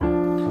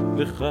I'm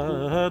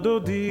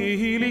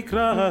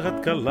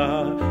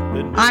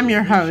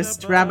your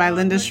host, Rabbi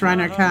Linda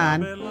Schreiner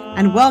Kahn,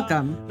 and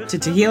welcome to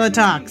Tehillah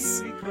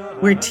Talks,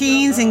 where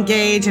teens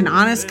engage in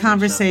honest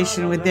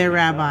conversation with their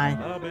rabbi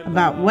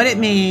about what it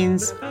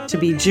means to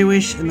be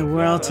Jewish in the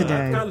world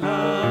today.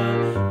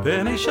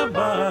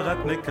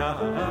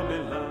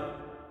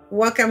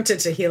 Welcome to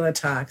Tehillah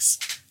Talks,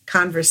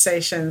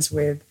 conversations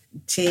with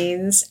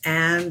teens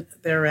and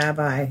their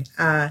rabbi,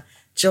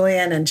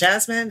 Julian and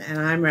Jasmine, and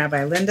I'm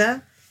Rabbi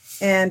Linda.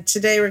 And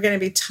today we're going to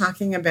be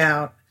talking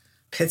about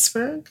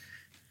Pittsburgh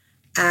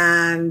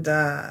and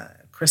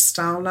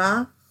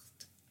Kristallnacht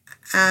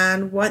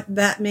and what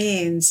that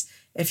means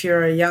if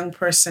you're a young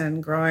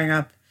person growing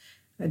up,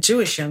 a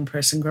Jewish young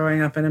person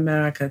growing up in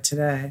America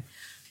today.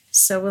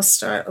 So we'll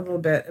start a little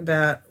bit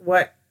about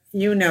what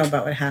you know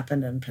about what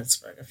happened in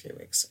Pittsburgh a few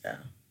weeks ago.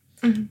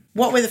 Mm-hmm.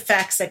 What were the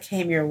facts that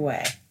came your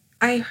way?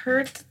 I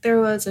heard that there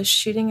was a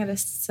shooting at a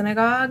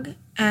synagogue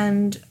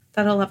and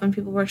that 11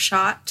 people were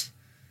shot.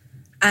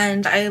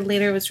 And I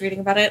later was reading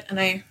about it, and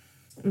I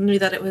knew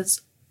that it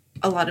was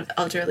a lot of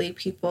elderly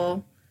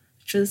people,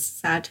 which was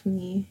sad to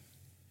me.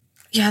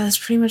 Yeah, that's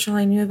pretty much all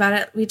I knew about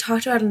it. We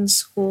talked about it in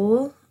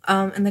school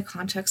in the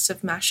context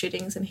of mass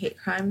shootings and hate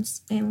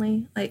crimes,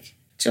 mainly.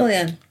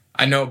 Julian.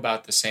 I know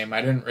about the same.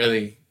 I didn't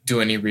really do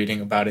any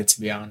reading about it,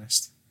 to be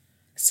honest.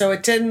 So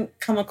it didn't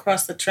come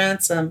across the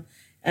transom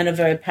in a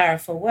very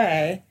powerful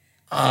way.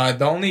 The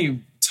only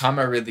time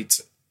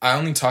I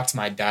only talked to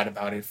my dad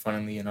about it,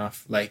 funnily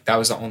enough. That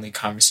was the only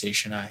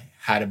conversation I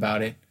had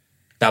about it.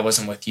 That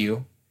wasn't with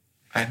you,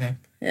 I think.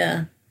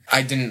 Yeah.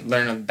 I didn't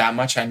learn that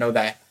much. I know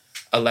that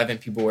 11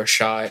 people were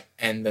shot,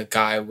 and the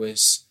guy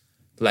was,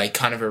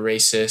 kind of a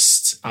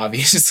racist,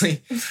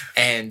 obviously,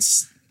 and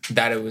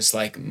that it was,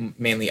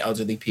 mainly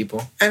elderly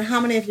people. And how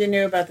many of you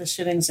knew about the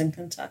shootings in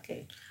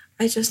Kentucky?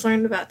 I just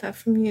learned about that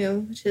from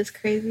you, which is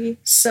crazy.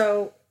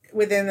 So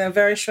within a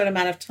very short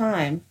amount of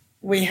time,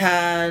 we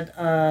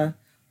had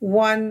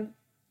one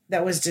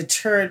that was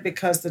deterred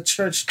because the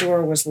church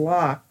door was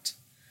locked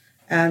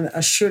and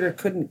a shooter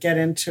couldn't get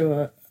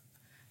into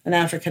an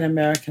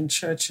African-American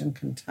church in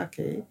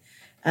Kentucky,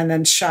 and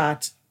then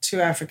shot two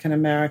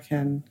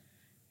African-American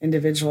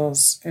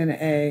individuals in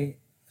a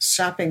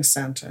shopping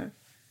center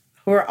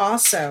who are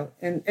also,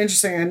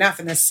 interestingly enough,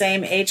 in the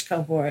same age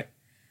cohort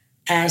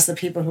as the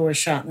people who were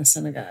shot in the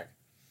synagogue.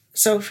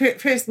 So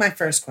here's my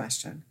first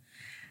question.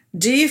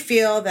 Do you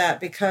feel that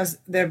because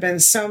there have been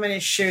so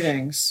many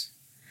shootings,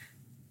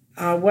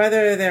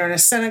 whether they're in a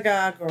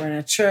synagogue or in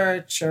a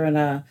church or in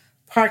a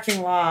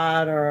parking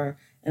lot or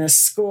in a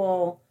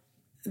school,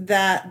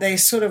 that they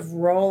sort of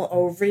roll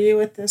over you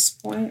at this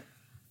point?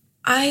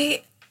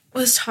 I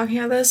was talking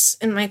about this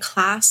in my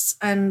class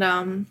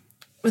and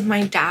with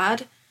my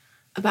dad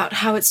about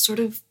how it's sort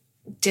of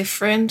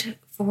different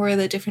for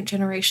the different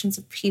generations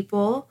of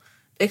people,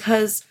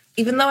 because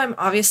even though I'm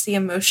obviously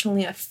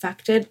emotionally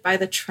affected by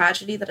the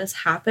tragedy that has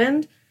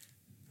happened,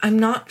 I'm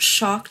not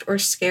shocked or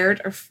scared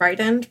or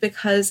frightened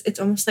because it's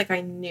almost like I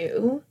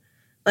knew.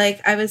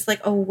 I was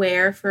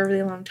aware for a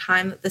really long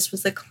time that this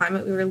was the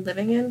climate we were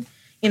living in.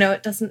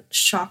 It doesn't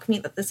shock me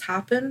that this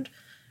happened.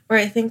 Where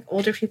I think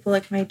older people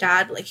like my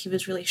dad, he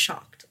was really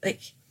shocked.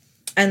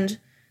 And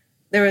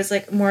there was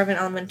more of an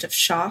element of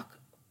shock.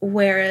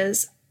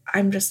 Whereas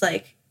I'm just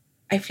I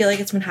feel like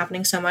it's been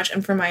happening so much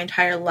and for my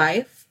entire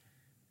life,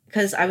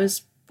 because I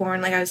was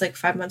born, I was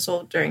 5 months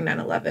old during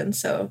 9/11.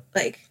 So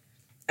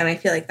and I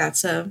feel like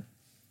that's a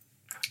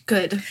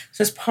good.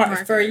 So it's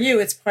for you,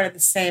 it's part of the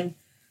same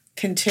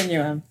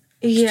continuum.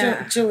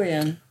 Yeah.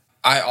 Julian.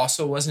 I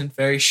also wasn't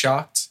very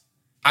shocked.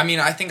 I mean,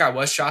 I think I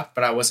was shocked,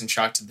 but I wasn't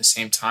shocked at the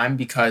same time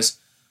because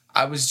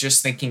I was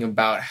just thinking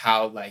about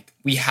how,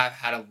 we have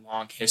had a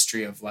long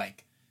history of,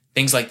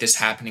 things like this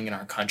happening in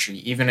our country,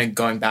 even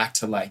going back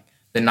to,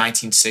 the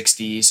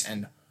 1960s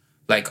and,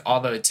 all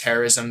the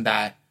terrorism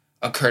that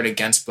occurred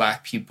against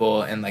Black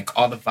people and,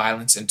 all the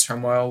violence and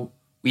turmoil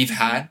we've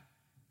had,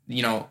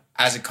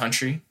 as a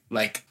country.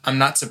 I'm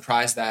not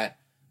surprised that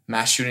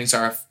mass shootings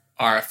are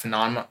a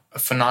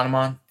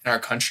phenomenon in our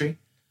country.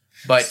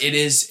 But it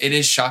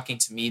is shocking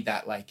to me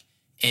that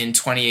in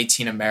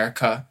 2018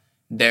 America,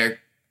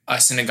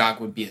 a synagogue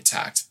would be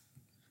attacked.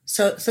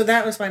 So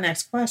that was my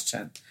next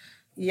question.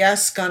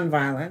 Yes, gun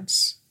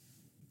violence.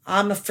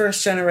 I'm a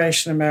first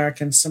generation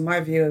American, so my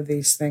view of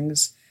these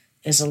things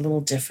is a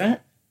little different.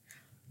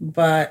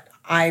 But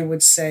I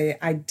would say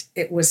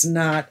it was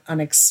not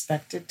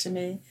unexpected to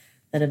me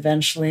that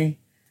eventually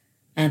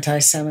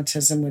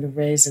anti-Semitism would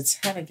raise its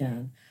head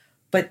again.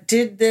 But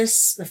did the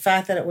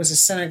fact that it was a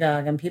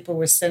synagogue and people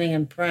were sitting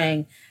and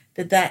praying,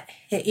 did that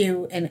hit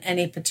you in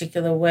any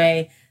particular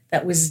way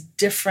that was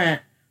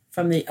different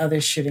from the other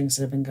shootings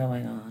that have been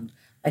going on?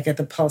 At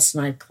the Pulse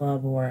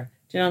nightclub or,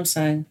 do you know what I'm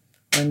saying?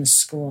 Or in the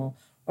school?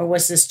 Or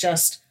was this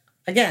just,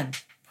 again,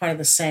 part of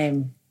the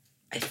same?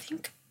 I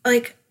think,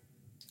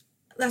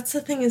 that's the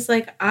thing is,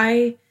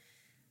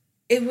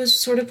 it was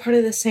sort of part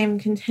of the same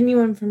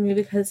continuum for me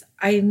because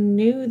I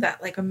knew that,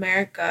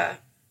 America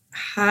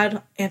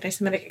had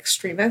anti-Semitic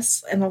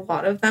extremists and a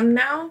lot of them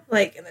now.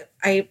 Like, and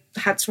I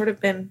had sort of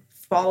been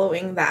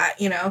following that,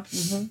 you know?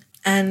 Mm-hmm.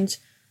 And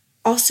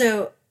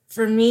also,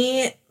 for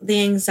me,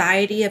 the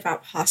anxiety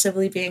about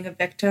possibly being a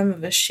victim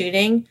of a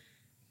shooting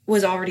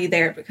was already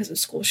there because of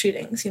school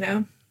shootings, you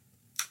know?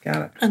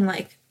 Got it. And,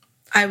 like,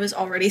 I was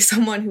already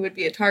someone who would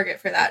be a target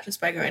for that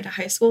just by going to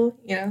high school,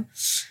 you know?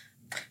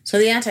 So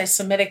the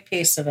anti-Semitic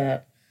piece of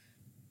it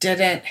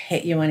didn't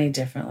hit you any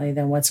differently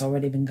than what's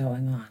already been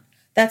going on.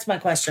 That's my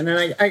question,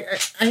 and I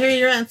hear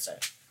your answer.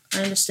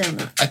 I understand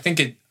that. I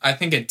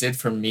think it did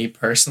for me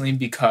personally,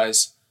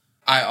 because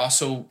I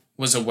also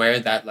was aware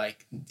that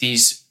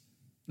these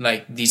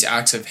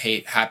acts of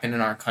hate happen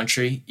in our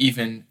country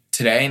even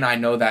today, and I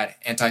know that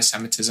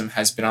anti-Semitism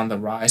has been on the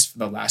rise for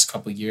the last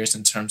couple of years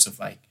in terms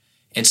of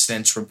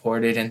incidents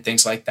reported and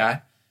things like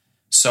that.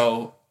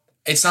 So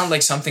it's not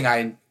like something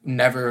I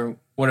never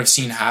would have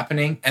seen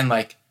happening, and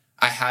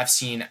I have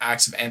seen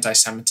acts of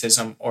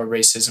anti-Semitism or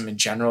racism in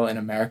general in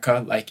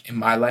America, in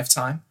my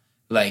lifetime.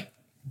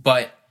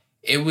 But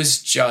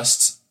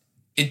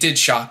it did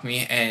shock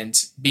me.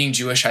 And being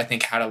Jewish, I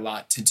think, had a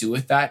lot to do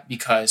with that,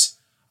 because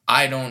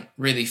I don't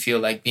really feel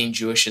like being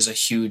Jewish is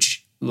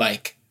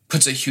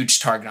puts a huge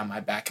target on my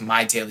back in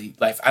my daily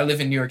life. I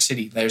live in New York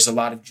City. There's a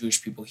lot of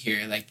Jewish people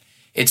here.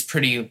 It's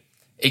pretty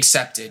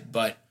accepted.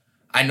 But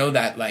I know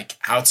that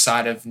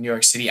outside of New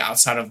York City,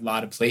 outside of a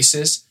lot of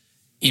places,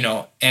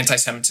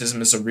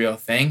 anti-Semitism is a real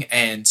thing,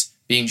 and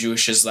being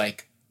Jewish is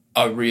it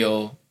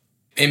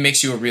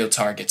makes you a real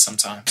target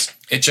sometimes.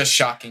 It's just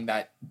shocking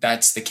that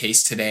that's the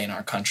case today in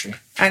our country.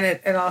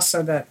 And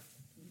also that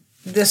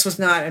this was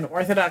not an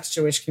Orthodox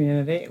Jewish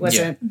community. It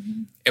wasn't. Yeah.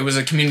 Mm-hmm. It was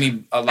a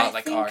community a lot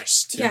like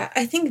ours, too. Yeah,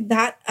 I think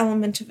that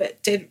element of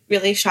it did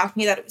really shock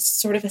me, that it was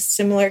sort of a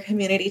similar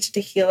community to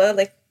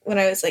Tehillah, when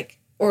I was it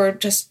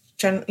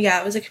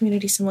was a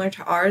community similar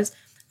to ours.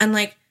 And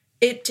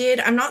it did,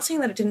 I'm not saying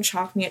that it didn't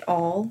shock me at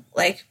all,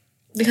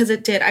 because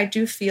it did. I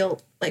do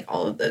feel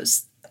all of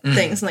those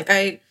things. And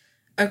I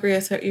agree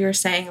with what you were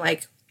saying.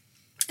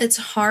 It's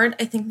hard,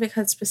 I think,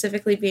 because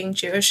specifically being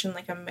Jewish in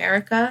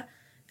America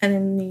and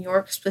in New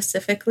York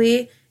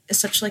specifically is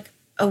such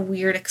a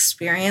weird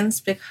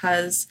experience,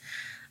 because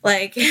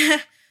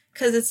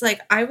it's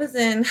I was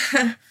in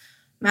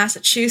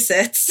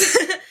Massachusetts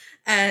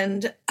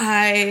and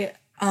I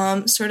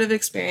sort of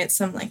experienced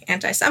some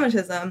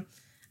anti-Semitism.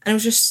 And it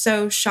was just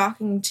so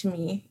shocking to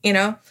me,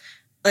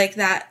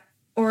 that,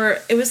 or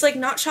it was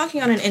not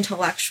shocking on an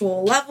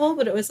intellectual level,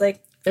 but it was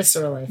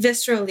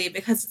viscerally,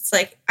 because it's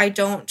I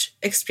don't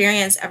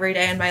experience every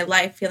day in my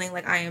life feeling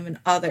I am an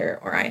other,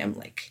 or I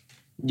am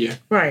yeah,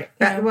 right.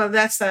 Well,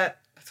 that's that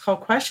whole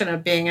question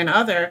of being an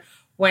other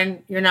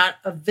when you're not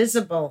a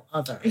visible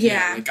other.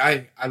 Yeah.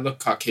 I look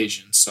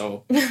Caucasian,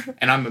 so,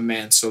 and I'm a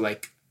man, so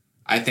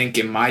I think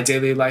in my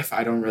daily life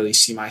I don't really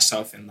see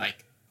myself in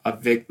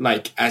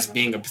as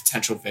being a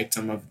potential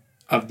victim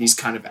of these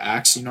kind of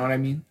acts, you know what I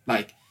mean?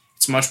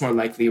 It's much more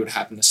likely it would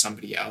happen to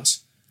somebody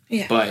else.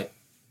 Yeah. But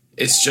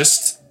it's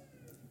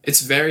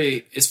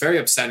very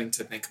upsetting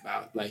to think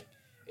about.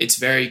 It's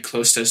very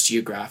close to us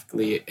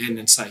geographically, and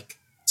it's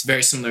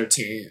very similar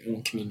to your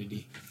own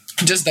community.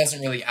 It just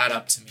doesn't really add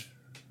up to me.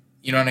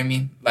 You know what I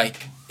mean?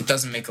 It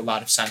doesn't make a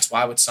lot of sense.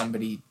 Why would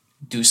somebody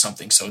do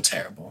something so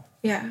terrible?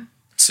 Yeah.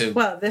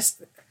 Well,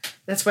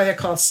 that's why they're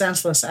called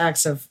senseless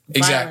acts of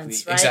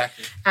violence, right?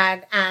 Exactly.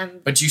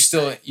 And but you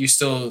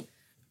still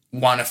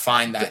want to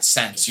find that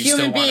sense. You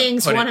human still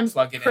beings want to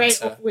plug it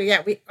into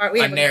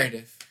a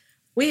narrative.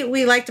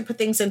 We like to put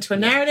things into a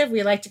narrative.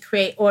 We like to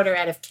create order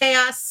out of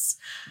chaos.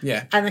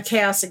 Yeah. And the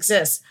chaos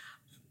exists.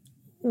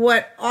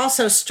 What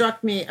also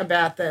struck me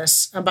about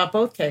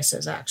both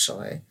cases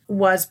actually,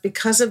 was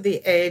because of the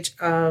age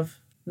of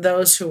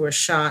those who were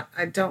shot.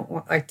 I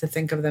don't like to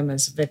think of them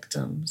as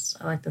victims.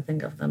 I like to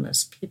think of them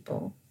as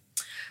people.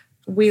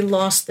 We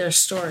lost their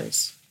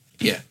stories.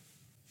 Yeah.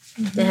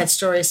 Mm-hmm. They had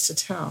stories to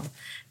tell.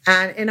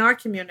 And in our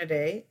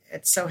community,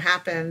 it so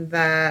happened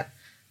that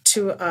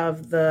two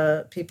of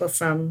the people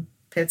from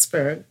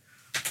Pittsburgh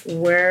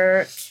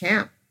were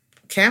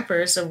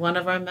campers of one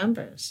of our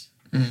members.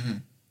 Mm-hmm.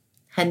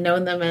 Had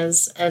known them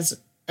as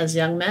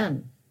young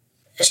men.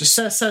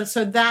 So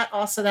that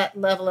also, that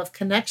level of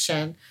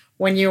connection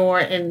when you're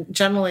in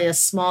generally a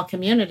small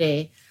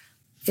community,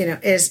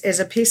 is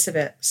a piece of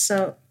it.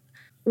 So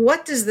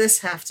what does this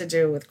have to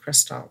do with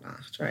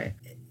Kristallnacht, right?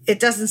 It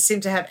doesn't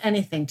seem to have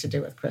anything to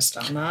do with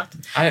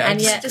Kristallnacht. I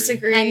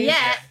disagree. And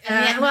yet,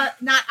 well,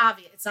 not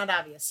obvious. It's not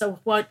obvious.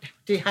 So how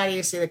do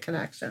you see the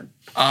connection?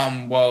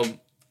 Well,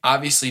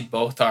 obviously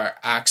both are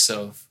acts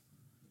of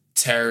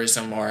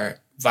terrorism or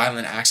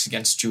violent acts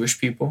against Jewish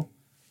people,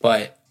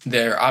 but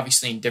they're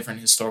obviously in different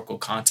historical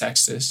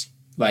contexts.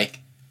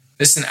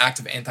 This is an act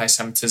of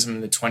anti-Semitism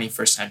in the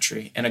 21st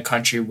century in a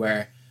country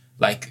where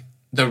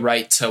the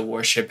right to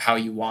worship how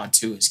you want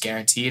to is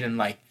guaranteed, and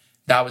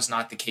that was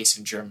not the case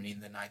in Germany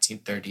in the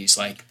 1930s.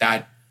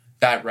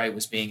 That right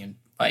was being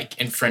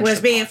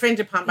infringed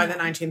upon by the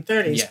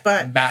 1930s, yeah,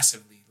 but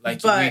massively.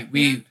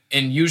 We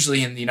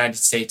usually in the United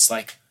States,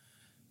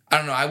 I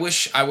don't know. I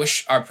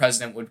wish our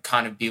president would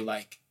kind of be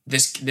like,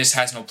 this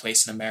has no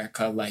place in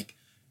America. Like,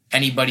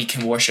 anybody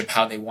can worship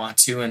how they want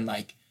to, and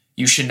like,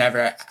 you should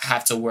never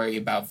have to worry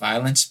about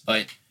violence.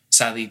 But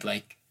sadly,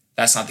 like,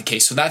 that's not the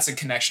case. So that's a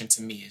connection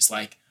to me, is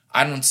like,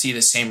 I don't see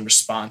the same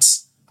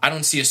response. I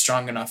don't see a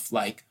strong enough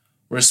like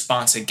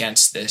response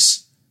against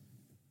this,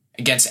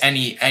 against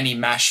any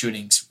mass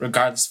shootings,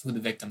 regardless of who the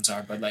victims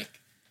are. But like,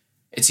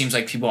 it seems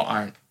like people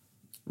aren't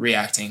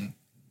reacting.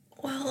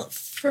 Well,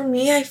 for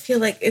me, I feel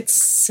like it's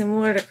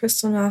similar to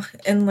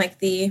Kristallnacht in like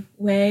the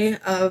way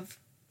of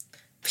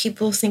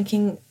people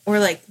thinking, or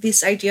like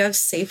this idea of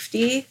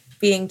safety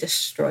being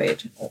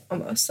destroyed,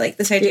 almost like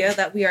this idea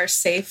that we are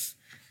safe,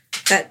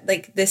 that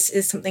like this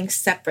is something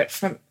separate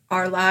from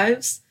our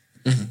lives,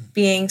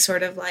 being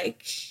sort of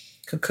like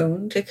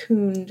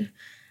cocooned,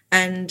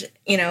 and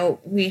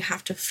we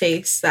have to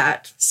face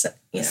that.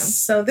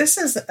 So this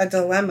is a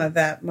dilemma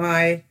that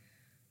my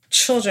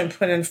children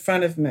put in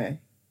front of me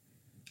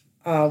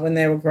when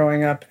they were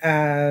growing up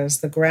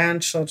as the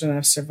grandchildren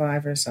of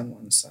survivors on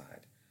one side.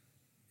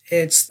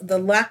 It's the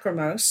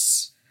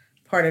lachrymose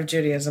part of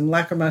Judaism,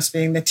 lachrymose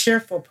being the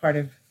tearful part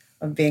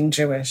of being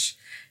Jewish.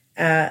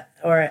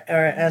 Or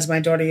as my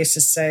daughter used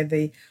to say,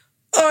 the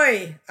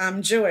 "Oi,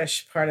 I'm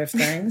Jewish" part of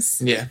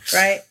things. Yeah.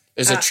 Right?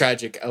 There's a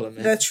tragic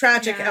element. The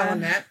tragic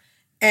element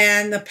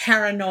and the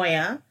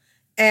paranoia.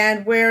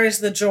 And where is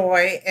the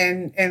joy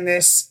in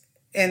this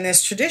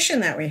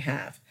tradition that we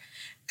have?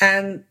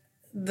 And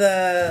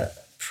the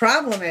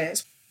problem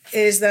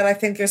is that I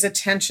think there's a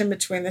tension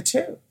between the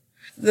two.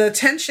 The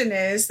tension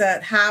is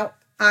that how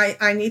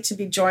I need to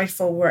be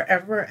joyful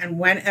wherever and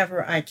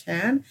whenever I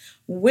can,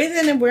 with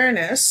an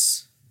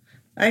awareness,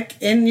 like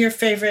in your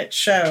favorite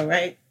show,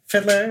 right?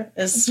 Fiddler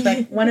is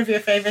like one of your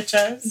favorite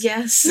shows.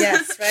 Yes.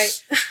 Yes,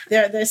 right.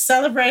 They're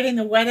celebrating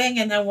the wedding,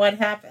 and then what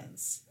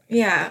happens?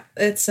 Yeah,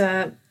 it's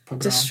a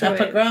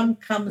pogrom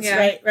comes,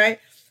 right.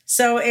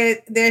 So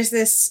there's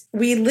this.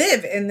 We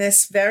live in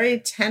this very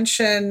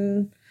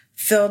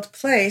tension-filled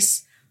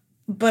place,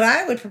 but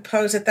I would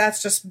propose that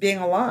that's just being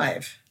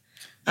alive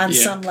on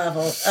some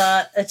level.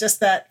 It's just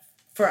that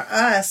for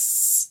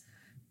us,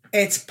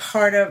 it's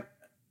part of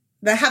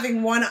the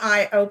having one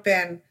eye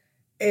open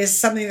is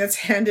something that's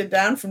handed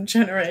down from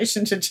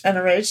generation to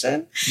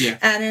generation. Yeah.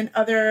 And in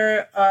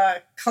other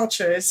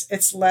cultures,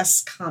 it's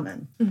less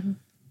common. Mm-hmm.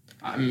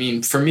 I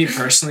mean, for me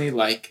personally,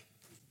 like,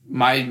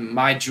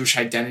 my Jewish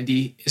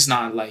identity is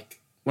not, like,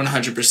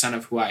 100%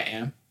 of who I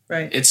am.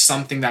 Right. It's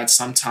something that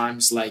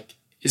sometimes, like,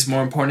 is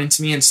more important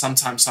to me, and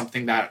sometimes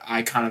something that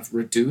I kind of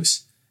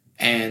reduce.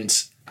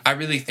 And I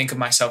really think of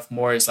myself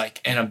more as,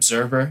 like, an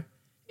observer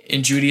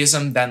in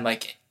Judaism than,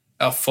 like,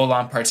 a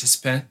full-on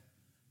participant.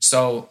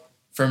 So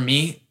for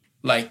me,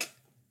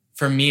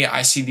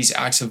 I see these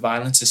acts of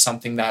violence as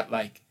something that,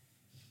 like,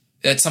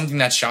 that's something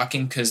that's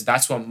shocking, because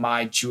that's what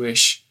my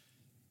Jewish,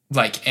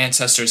 like,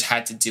 ancestors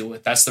had to deal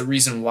with. That's the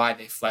reason why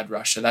they fled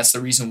Russia. That's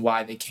the reason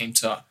why they came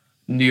to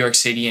New York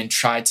City and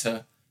tried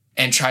to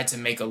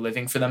make a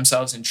living for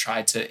themselves and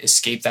tried to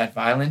escape that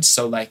violence.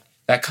 So, like,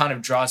 that kind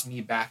of draws me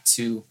back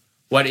to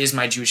what is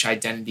my Jewish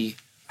identity?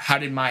 How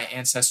did my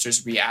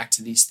ancestors react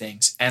to these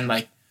things? And,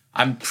 like,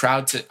 I'm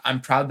proud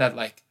that,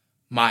 like,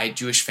 my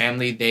Jewish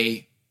family,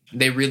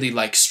 they really,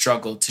 like,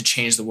 struggled to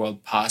change the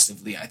world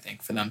positively, I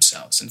think, for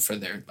themselves and for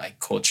their, like,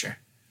 culture.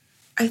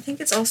 I think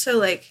it's also,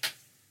 like,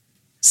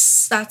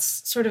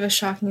 that's sort of a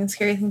shocking and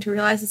scary thing to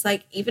realize. Is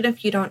like, even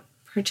if you don't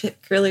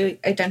particularly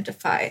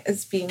identify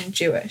as being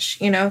Jewish,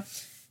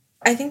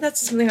 I think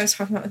that's something I was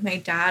talking about with my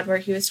dad, where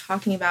he was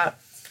talking about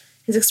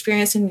his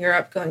experience in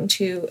Europe going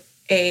to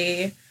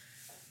a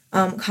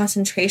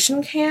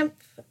concentration camp,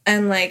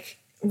 and like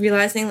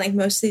realizing like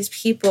most of these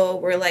people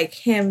were like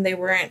him. They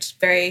weren't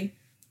very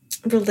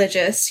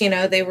religious,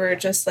 they were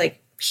just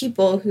like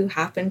people who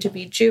happened to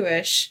be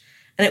Jewish,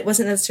 and it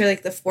wasn't necessarily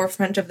like the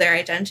forefront of their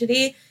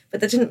identity, but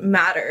that didn't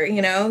matter,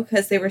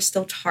 because they were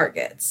still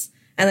targets.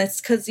 And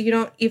it's because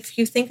if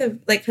you think of,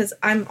 like, because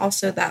I'm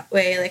also that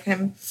way, like,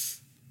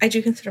 I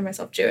do consider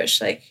myself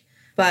Jewish, like,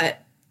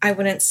 but I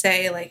wouldn't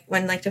say, like,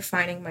 when, like,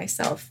 defining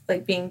myself,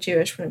 like, being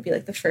Jewish wouldn't be,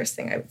 like, the first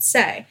thing I would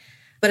say.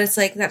 But it's,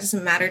 like, that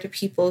doesn't matter to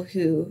people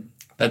who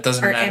that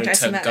doesn't are matter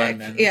anti-Semitic. To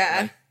gunmen.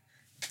 Yeah.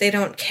 They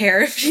don't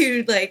care if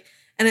you, like,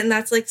 and then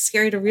that's, like,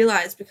 scary to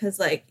realize, because,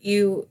 like,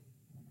 you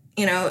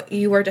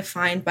are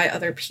defined by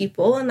other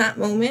people in that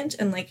moment,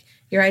 and, like,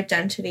 your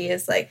identity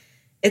is, like,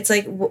 it's,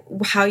 like,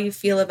 how you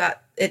feel about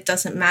it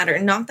doesn't matter.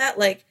 Not that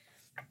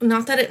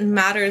it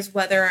matters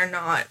whether or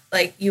not,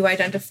 like, you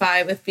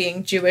identify with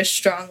being Jewish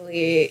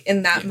strongly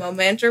in that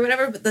moment or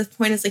whatever, but the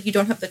point is, like, you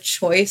don't have the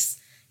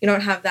choice. You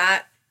don't have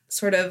that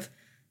sort of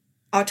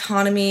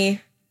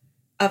autonomy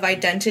of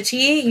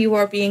identity. You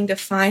are being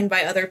defined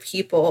by other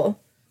people,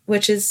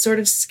 which is sort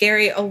of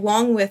scary,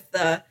 along with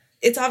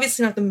it's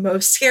obviously not the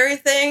most scary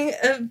thing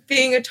of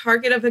being a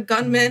target of a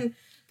gunman,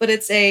 but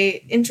it's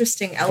a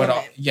interesting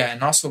element.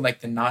 And also,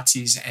 like, the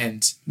Nazis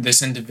and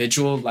this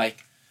individual,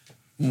 like,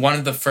 one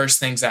of the first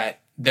things that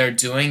they're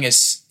doing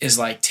is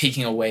like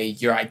taking away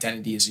your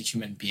identity as a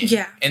human being.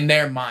 Yeah. In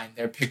their mind,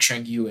 they're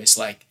picturing you as,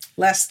 like,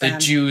 less the than.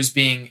 Jews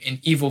being an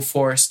evil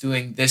force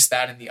doing this,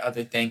 that, and the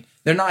other thing.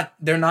 They're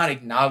not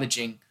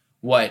acknowledging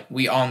what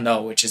we all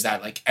know, which is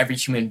that like every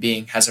human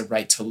being has a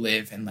right to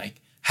live and like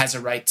has a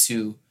right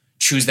to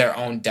choose their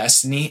own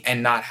destiny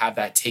and not have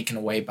that taken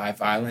away by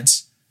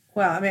violence.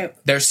 Well, I mean,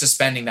 they're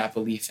suspending that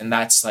belief, and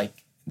that's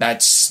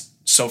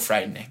so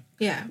frightening.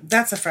 Yeah.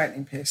 That's a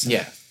frightening piece.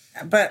 Yeah.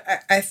 But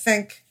I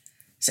think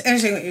it's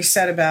interesting what you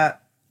said about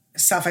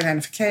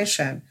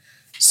self-identification.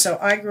 So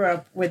I grew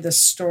up with the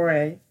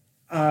story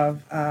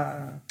of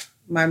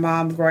my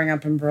mom growing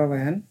up in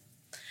Berlin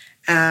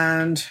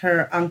and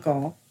her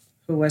uncle,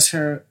 who was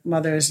her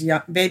mother's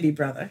baby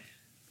brother,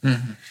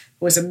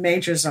 was a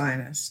major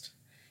Zionist.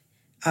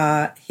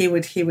 He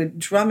would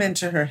drum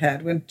into her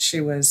head when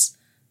she was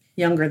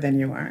younger than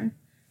you are.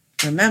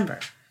 Remember,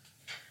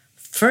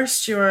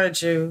 first you are a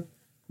Jew,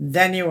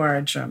 then you are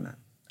a German.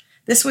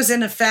 This was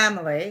in a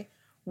family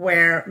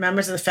where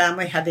members of the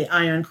family had the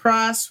Iron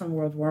Cross from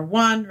World War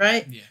I,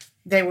 right? Yeah.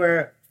 They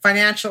were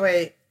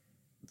financially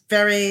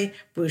very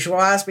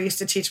bourgeois. We used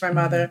to teach my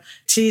mother,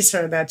 tease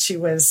her that she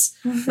was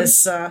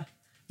this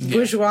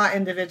bourgeois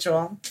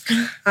individual.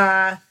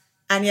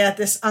 And yet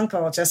this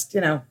uncle just,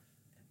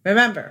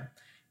 remember.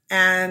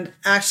 And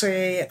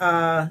actually, in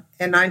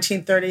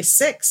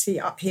 1936,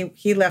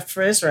 he left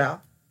for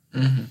Israel,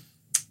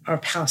 or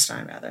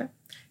Palestine, rather,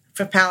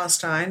 for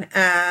Palestine.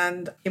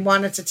 And he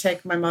wanted to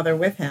take my mother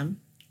with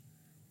him.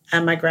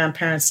 And my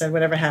grandparents said,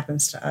 whatever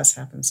happens to us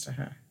happens to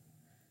her.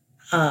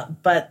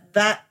 But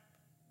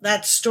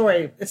that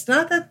story, it's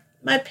not that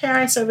my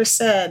parents ever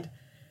said,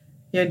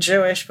 you're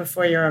Jewish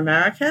before you're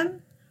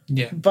American.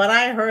 Yeah. But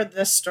I heard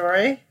this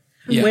story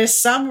with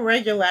some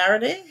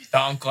regularity.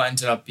 The uncle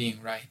ended up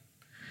being right.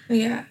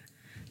 Yeah.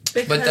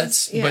 But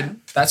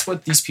that's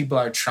what these people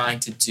are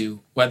trying to do,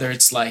 whether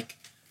it's like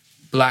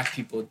Black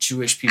people,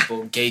 Jewish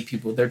people, gay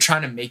people. They're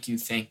trying to make you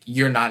think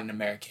you're not an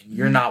American.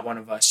 You're not one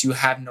of us. You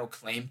have no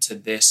claim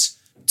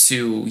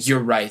to your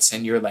rights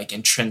and your like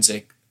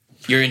intrinsic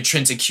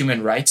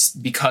human rights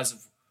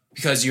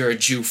because you're a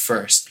Jew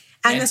first.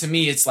 And to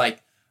me, it's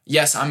like,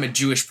 yes, I'm a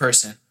Jewish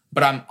person,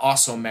 but I'm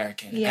also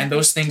American. Yeah. And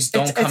those things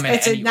don't come in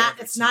any order.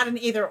 It's not an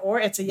either or.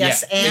 It's a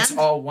yes and. It's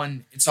all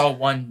one. It's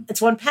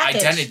one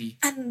package. Identity.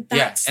 And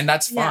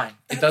that's fine.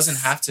 It doesn't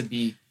have to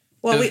be.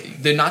 Well,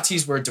 the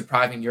Nazis were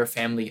depriving your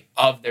family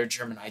of their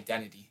German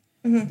identity.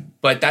 Mm-hmm.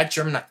 But that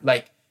German,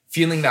 like,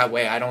 feeling that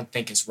way, I don't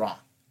think is wrong.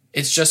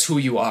 It's just who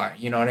you are.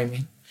 You know what I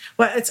mean?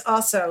 Well, it's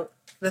also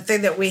the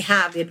thing that we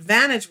have, the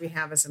advantage we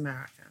have as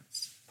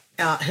Americans,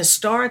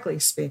 historically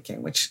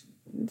speaking, which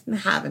we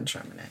didn't have in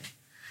Germany,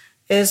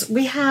 is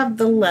we have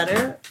the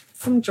letter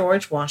from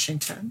George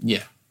Washington.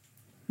 Yeah.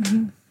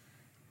 Mm-hmm.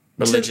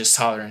 Religious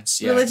tolerance.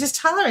 Yeah. Religious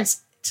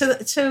tolerance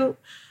to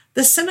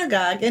the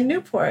synagogue in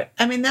Newport.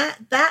 I mean,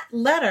 that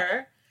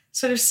letter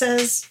sort of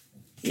says,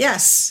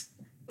 yes,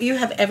 you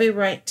have every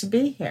right to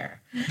be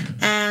here.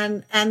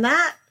 And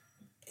that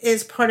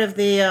is part of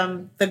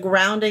the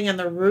grounding and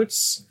the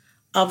roots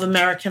of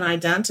American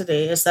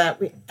identity, is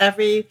that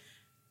every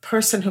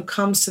person who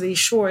comes to these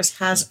shores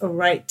has a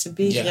right to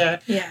be here.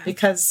 Yeah.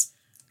 Because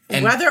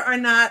whether or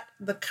not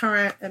the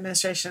current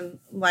administration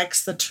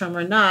likes the term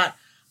or not,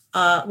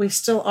 we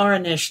still are a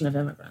nation of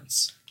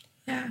immigrants.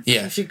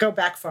 Yeah. If you go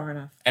back far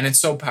enough. And it's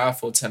so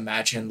powerful to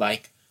imagine,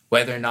 like,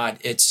 whether or not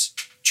it's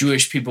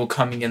Jewish people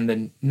coming in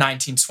the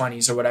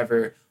 1920s or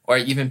whatever, or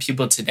even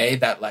people today,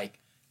 that, like,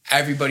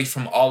 everybody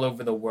from all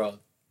over the world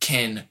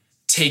can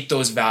take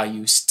those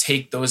values,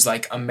 take those,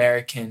 like,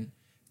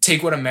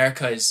 take what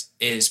America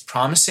is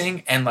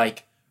promising and,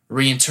 like,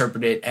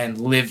 reinterpret it and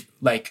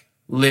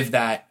live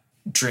that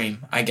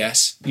dream, I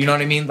guess. You know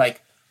what I mean?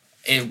 Like,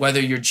 whether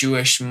you're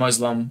Jewish,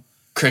 Muslim,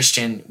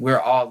 Christian, we're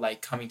all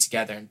like coming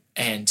together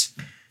and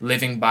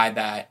living by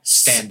that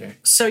standard.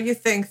 So you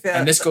think that,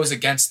 and this goes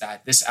against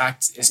that. This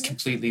act is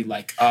completely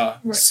like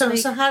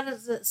So how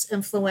does this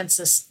influence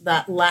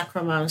that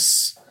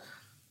Lacrimose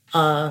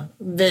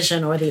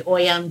vision or the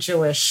Oyam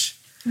Jewish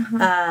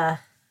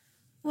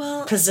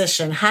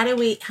position? How do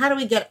we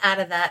get out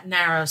of that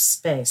narrow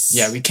space?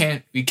 Yeah, we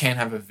can't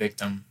have a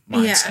victim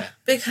mindset. Yeah,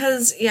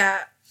 because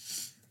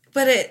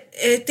but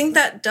I think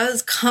that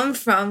does come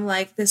from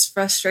like this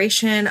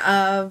frustration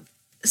of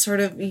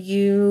sort of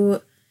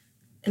you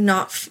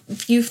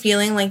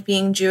feeling like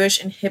being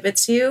Jewish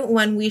inhibits you,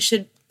 when we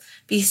should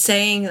be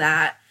saying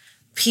that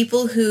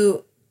people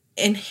who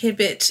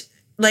inhibit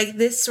like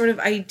this sort of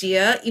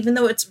idea, even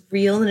though it's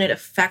real and it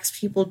affects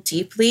people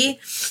deeply,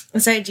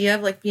 this idea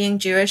of like being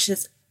Jewish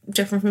is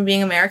different from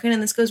being American.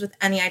 And this goes with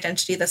any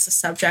identity that's the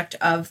subject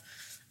of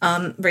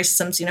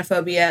racism,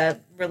 xenophobia,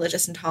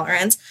 religious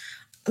intolerance.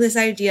 This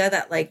idea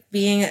that like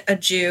being a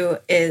Jew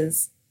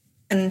is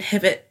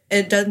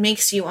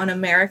makes you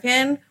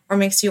un-American or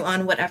makes you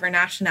on whatever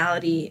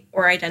nationality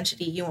or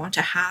identity you want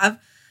to have.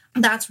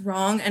 That's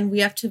wrong. And we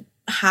have to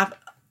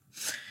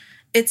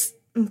it's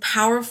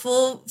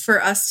powerful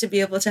for us to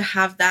be able to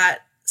have that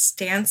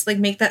stance, like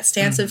make that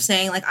stance of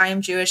saying like, I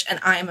am Jewish and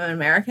I am an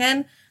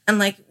American. And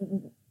like,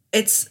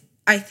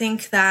 I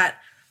think that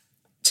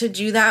to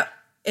do that,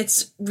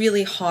 it's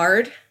really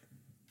hard.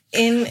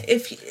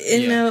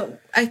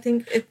 I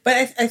think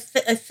But I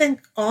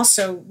think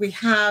also we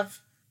have,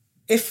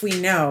 if we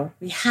know,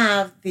 we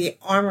have the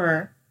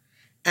armor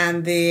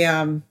and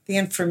the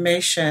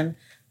information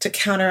to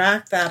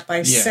counteract that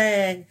by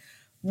saying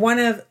one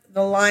of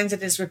the lines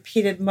that is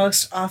repeated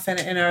most often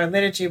in our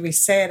liturgy. We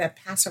say it at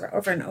Passover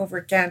over and over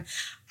again.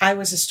 I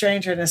was a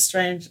stranger in a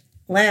strange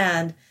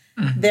land.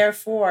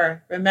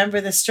 Therefore,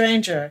 remember the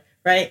stranger,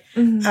 right?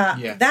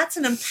 That's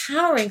an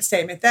empowering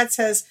statement that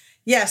says,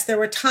 yes, there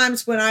were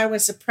times when I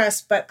was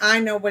oppressed, but I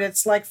know what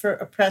it's like for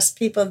oppressed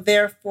people.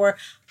 Therefore,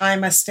 I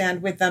must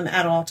stand with them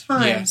at all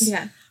times.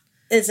 Yeah.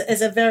 Is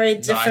a very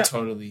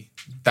different...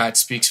 That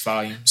speaks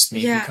volumes to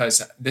me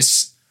because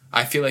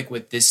I feel like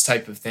with this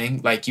type of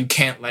thing, like you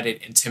can't let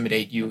it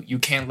intimidate you. You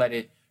can't let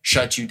it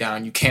shut you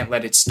down. You can't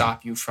let it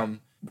stop you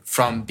from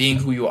being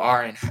who you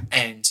are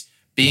and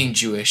being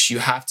Jewish. You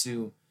have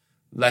to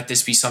let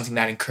this be something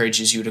that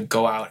encourages you to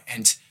go out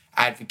and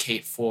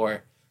advocate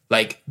for,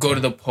 like, go to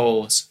the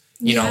polls,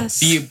 you know,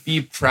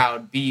 be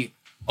proud, be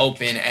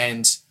open.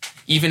 And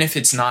even if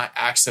it's not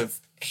acts of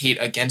hate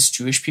against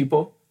Jewish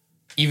people,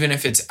 even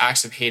if it's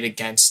acts of hate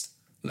against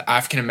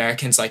African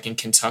Americans, like in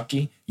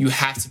Kentucky, you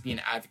have to be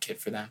an advocate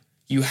for them.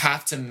 You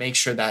have to make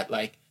sure that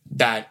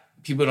that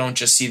people don't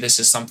just see this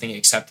as something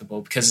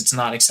acceptable, because it's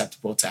not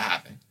acceptable to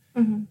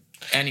happen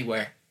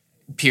anywhere,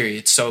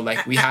 period. So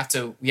we have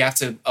to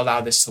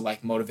allow this to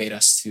motivate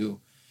us to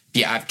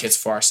be advocates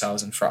for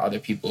ourselves and for other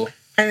people.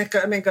 And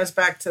it goes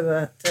back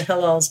to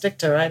Hillel's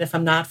dicta, right? If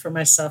I'm not for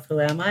myself,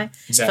 who am I?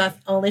 Exactly. If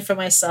I'm only for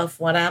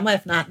myself, what am I?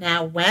 If not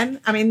now, when?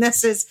 I mean,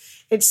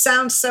 it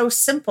sounds so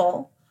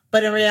simple,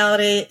 but in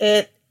reality,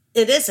 it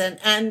isn't.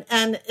 And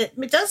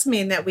it does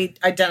mean that we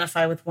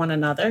identify with one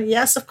another.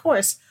 Yes, of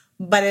course.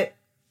 But it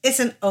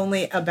isn't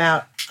only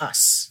about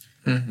us.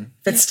 If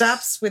it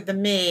stops with the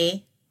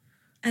me,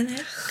 and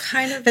that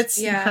kind of,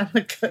 it's not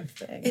a good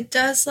thing. It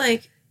does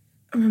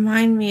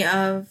remind me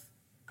of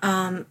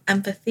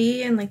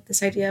empathy, and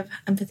this idea of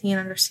empathy and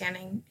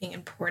understanding being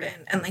important,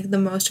 and the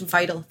most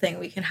vital thing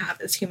we can have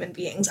as human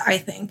beings, I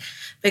think.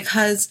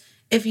 Because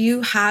if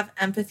you have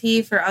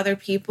empathy for other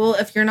people,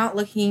 if you're not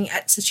looking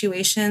at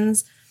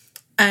situations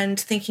and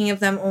thinking of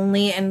them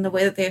only in the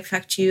way that they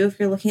affect you, if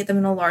you're looking at them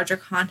in a larger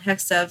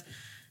context of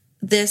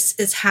this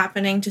is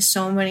happening to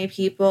so many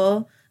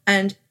people,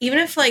 and even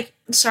if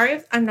sorry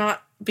if I'm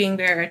not being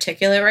very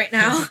articulate right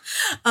now,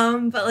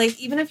 but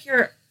even if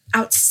you're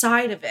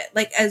outside of it,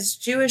 as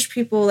Jewish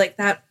people,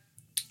 that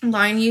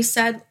line you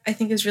said, I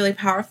think is really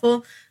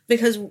powerful,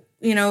 because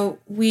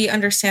we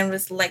understand what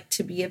it's like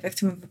to be a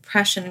victim of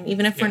oppression. And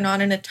even if we're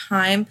not in a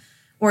time,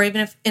 or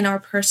even if in our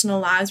personal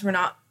lives we're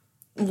not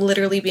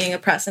literally being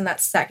oppressed in that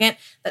second,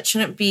 that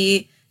shouldn't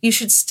be, you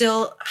should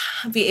still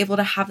be able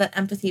to have that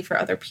empathy for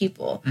other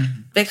people,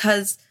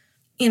 because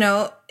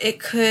it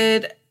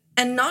could,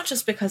 and not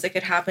just because it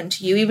could happen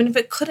to you, even if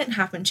it couldn't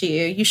happen to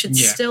you, you should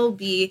still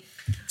be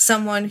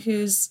someone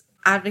who's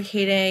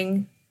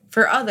advocating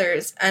for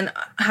others and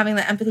having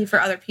that empathy for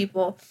other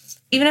people,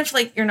 even if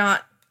you're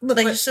not,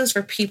 just as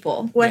for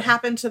people. What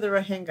happened to the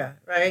Rohingya,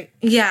 right?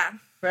 Yeah.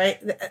 Right?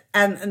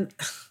 And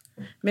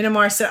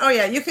Myanmar said, oh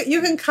yeah, you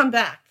can come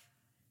back.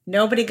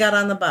 Nobody got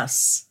on the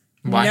bus.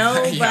 Why?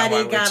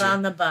 Nobody got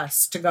on the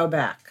bus to go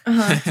back.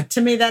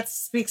 To me, that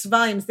speaks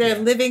volumes. They're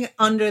living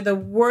under the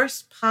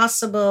worst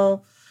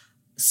possible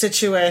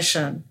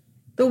situation.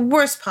 The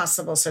worst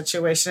possible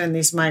situation in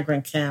these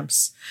migrant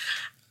camps.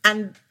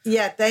 And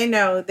yet they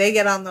know they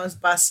get on those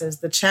buses,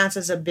 the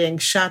chances of being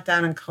shot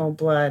down in cold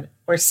blood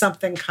or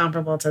something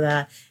comparable to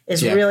that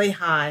is really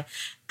high.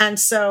 And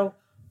so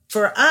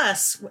for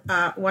us,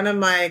 one of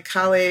my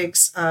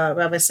colleagues,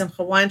 Rabbi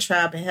Simcha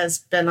Weintraub, has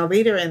been a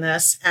leader in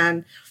this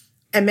and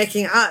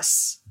making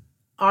us,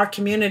 our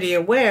community,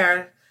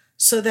 aware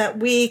so that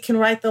we can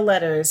write the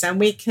letters and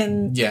we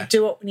can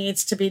do what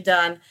needs to be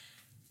done.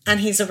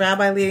 And he's a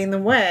rabbi leading the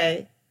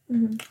way.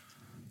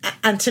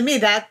 And to me,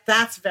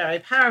 that's very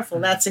powerful.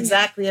 That's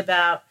exactly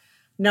about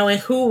knowing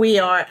who we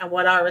are and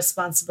what our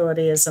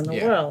responsibility is in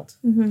the world.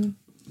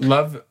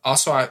 Love,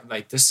 also,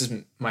 this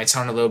might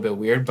sound a little bit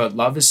weird, but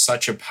love is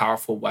such a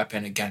powerful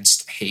weapon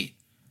against hate.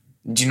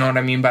 Do you know what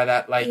I mean by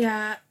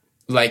that?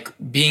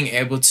 Being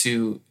able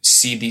to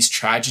see these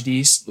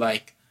tragedies,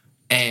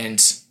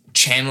 and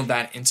channel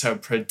that into a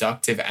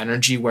productive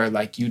energy where,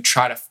 you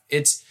try to,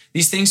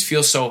 these things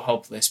feel so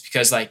hopeless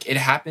because it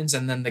happens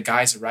and then the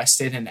guy's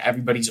arrested and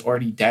everybody's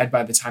already dead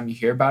by the time you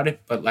hear about it.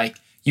 But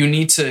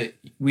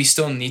we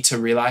still need to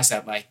realize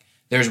that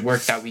there's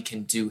work that we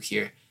can do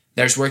here.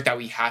 There's work that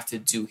we have to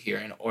do here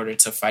in order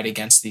to fight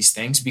against these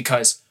things,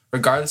 because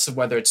regardless of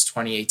whether it's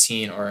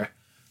 2018 or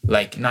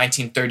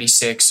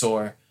 1936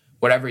 or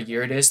whatever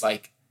year it is,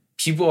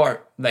 people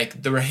are the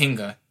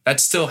Rohingya,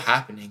 that's still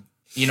happening.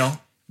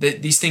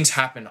 These things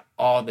happen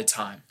all the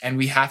time, and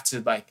we have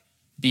to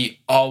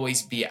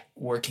always be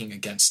working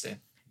against it.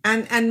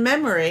 And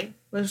memory,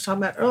 we were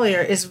talking about earlier,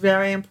 is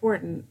very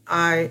important.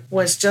 I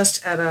was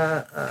just at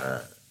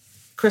a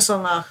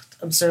Kristallnacht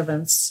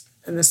observance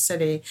in the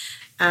city,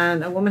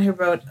 and a woman who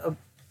wrote,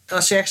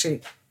 she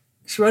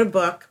She wrote a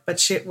book,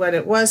 but what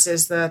it was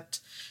is that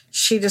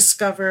she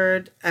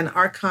discovered an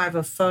archive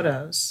of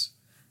photos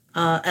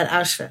at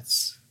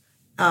Auschwitz.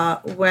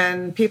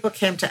 When people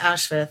came to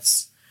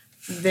Auschwitz,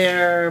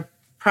 their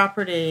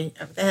property,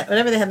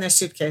 whatever they had in their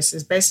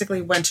suitcases,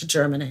 basically went to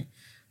Germany.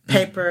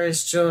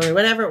 Papers, jewelry,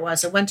 whatever it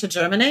was, it went to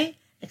Germany,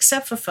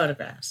 except for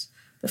photographs.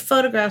 The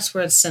photographs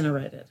were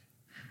incinerated.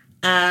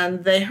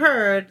 And they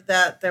heard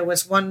that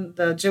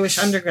the Jewish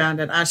underground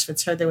at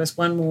Auschwitz heard there was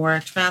one more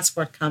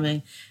transport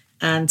coming,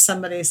 and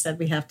somebody said,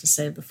 we have to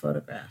save the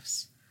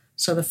photographs.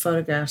 So the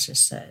photographs are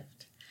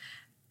saved.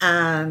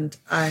 And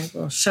I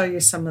will show you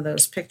some of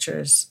those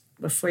pictures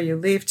before you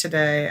leave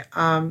today.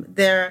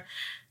 They're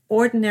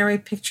ordinary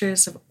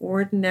pictures of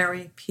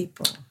ordinary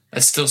people.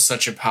 That's still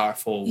such a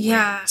powerful way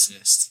to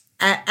exist.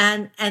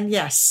 And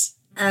yes.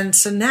 And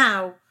so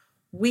now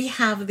we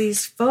have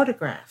these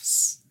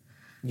photographs.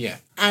 Yeah.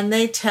 And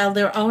they tell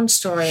their own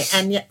story.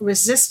 And yet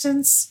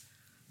resistance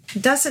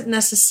doesn't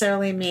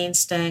necessarily mean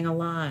staying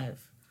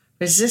alive.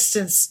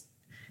 Resistance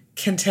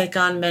can take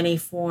on many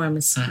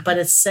forms, but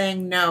it's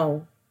saying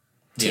no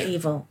to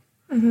evil.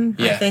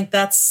 Mm-hmm. Yeah. I think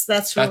that's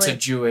really... That's a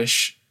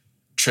Jewish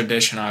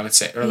tradition, I would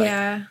say. Or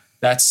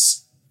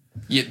that's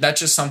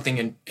just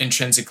something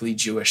intrinsically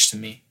Jewish to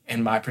me.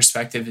 In my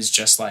perspective, is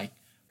just like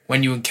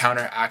when you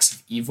encounter acts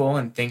of evil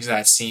and things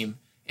that seem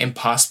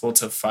impossible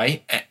to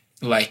fight,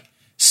 like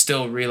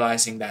still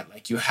realizing that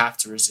like you have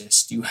to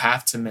resist, you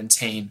have to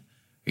maintain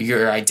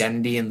your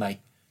identity, and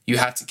like you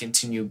have to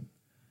continue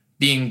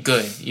being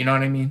good. You know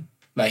what I mean?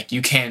 Like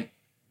you can't,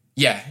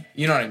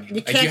 you know what I mean?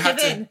 You can't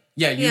give in.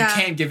 You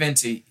can't give in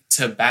to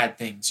bad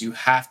things. You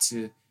have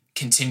to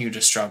continue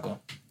to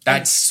struggle.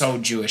 That's so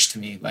Jewish to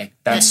me. Like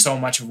that's so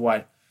much of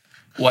what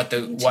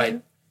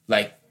the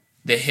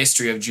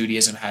history of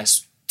Judaism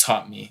has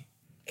taught me.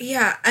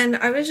 Yeah, and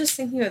I was just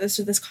thinking about this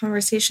with this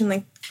conversation.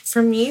 Like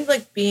for me,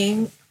 like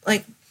being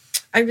like,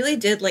 I really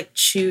did like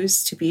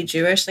choose to be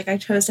Jewish. Like I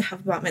chose to have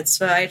a bat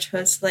mitzvah. I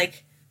chose to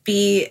like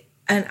be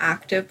an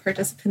active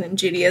participant in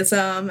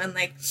Judaism and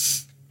like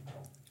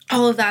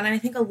all of that. And I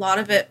think a lot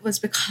of it was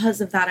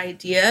because of that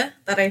idea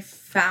that I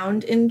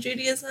found in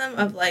Judaism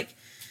of like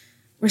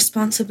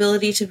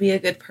responsibility to be a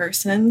good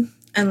person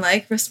and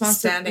like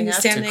standing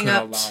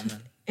up.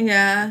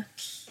 And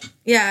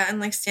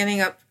like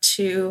standing up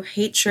to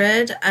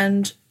hatred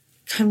and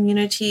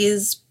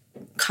communities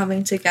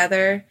coming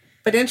together.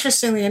 But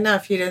interestingly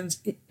enough,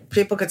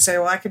 people could say,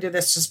 well, I could do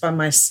this just by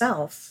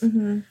myself.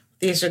 Mm-hmm.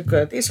 These are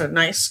good. These are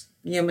nice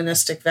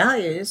humanistic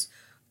values.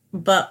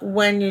 But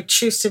when you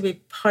choose to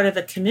be part of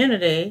a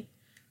community,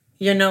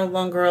 you're no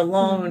longer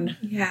alone.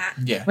 Yeah.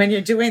 When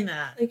you're doing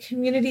that. Like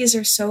communities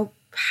are so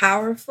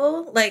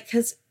powerful. Like,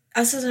 because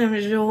us as an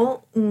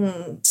individual,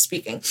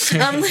 speaking,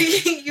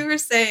 like you were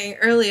saying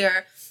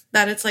earlier,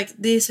 that it's like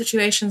these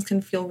situations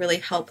can feel really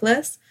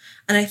helpless.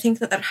 And I think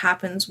that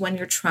happens when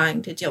you're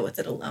trying to deal with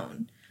it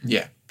alone.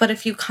 Yeah. But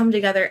if you come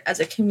together as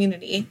a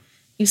community,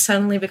 you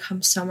suddenly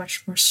become so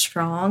much more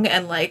strong.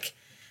 And like,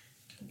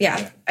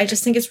 I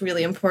just think it's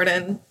really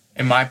important.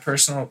 In my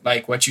personal,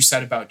 like what you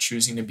said about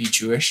choosing to be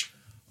Jewish,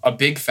 a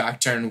big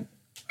factor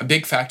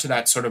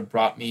that sort of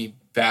brought me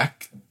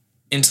back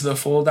into the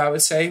fold, I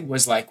would say,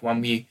 was like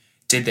when we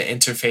did the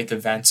interfaith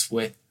events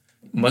with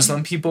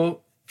Muslim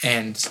people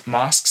and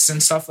mosques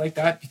and stuff like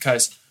that,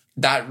 because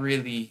that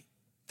really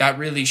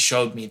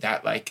showed me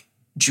that like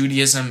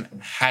Judaism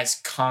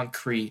has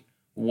concrete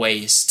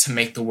ways to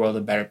make the world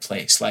a better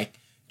place. Like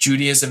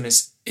Judaism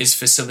is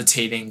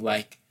facilitating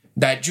like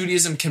that.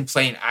 Judaism can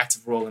play an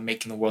active role in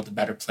making the world a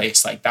better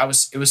place. Like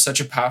it was such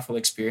a powerful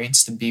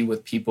experience to be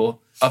with people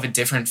of a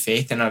different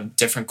faith and a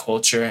different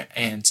culture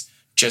and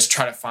just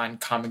try to find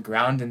common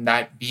ground, and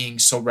that being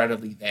so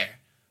readily there.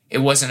 It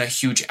wasn't a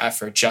huge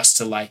effort just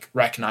to like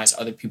recognize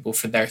other people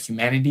for their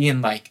humanity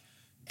and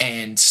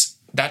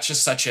that's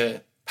just such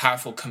a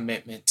powerful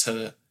commitment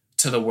to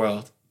the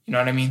world. You know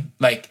what I mean?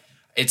 Like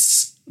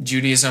it's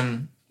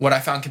Judaism. What I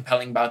found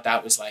compelling about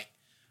that was like,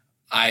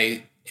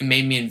 it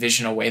made me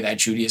envision a way that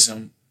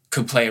Judaism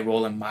could play a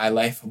role in my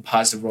life, a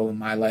positive role in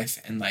my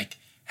life, and like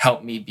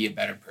help me be a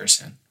better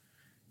person.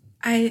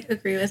 I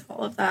agree with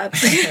all of that.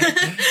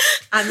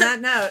 On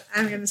that note,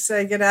 I'm going to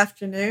say good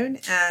afternoon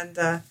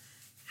and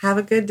have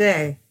a good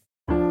day.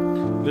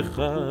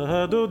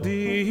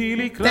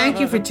 Thank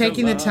you for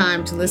taking the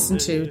time to listen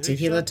to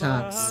Tehillah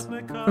Talks.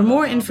 For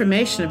more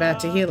information about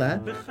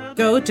Tehillah,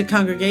 go to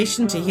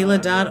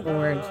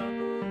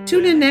congregationtehillah.org.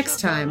 Tune in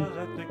next time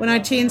when our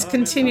teens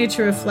continue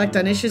to reflect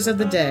on issues of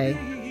the day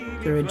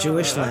through a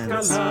Jewish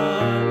lens.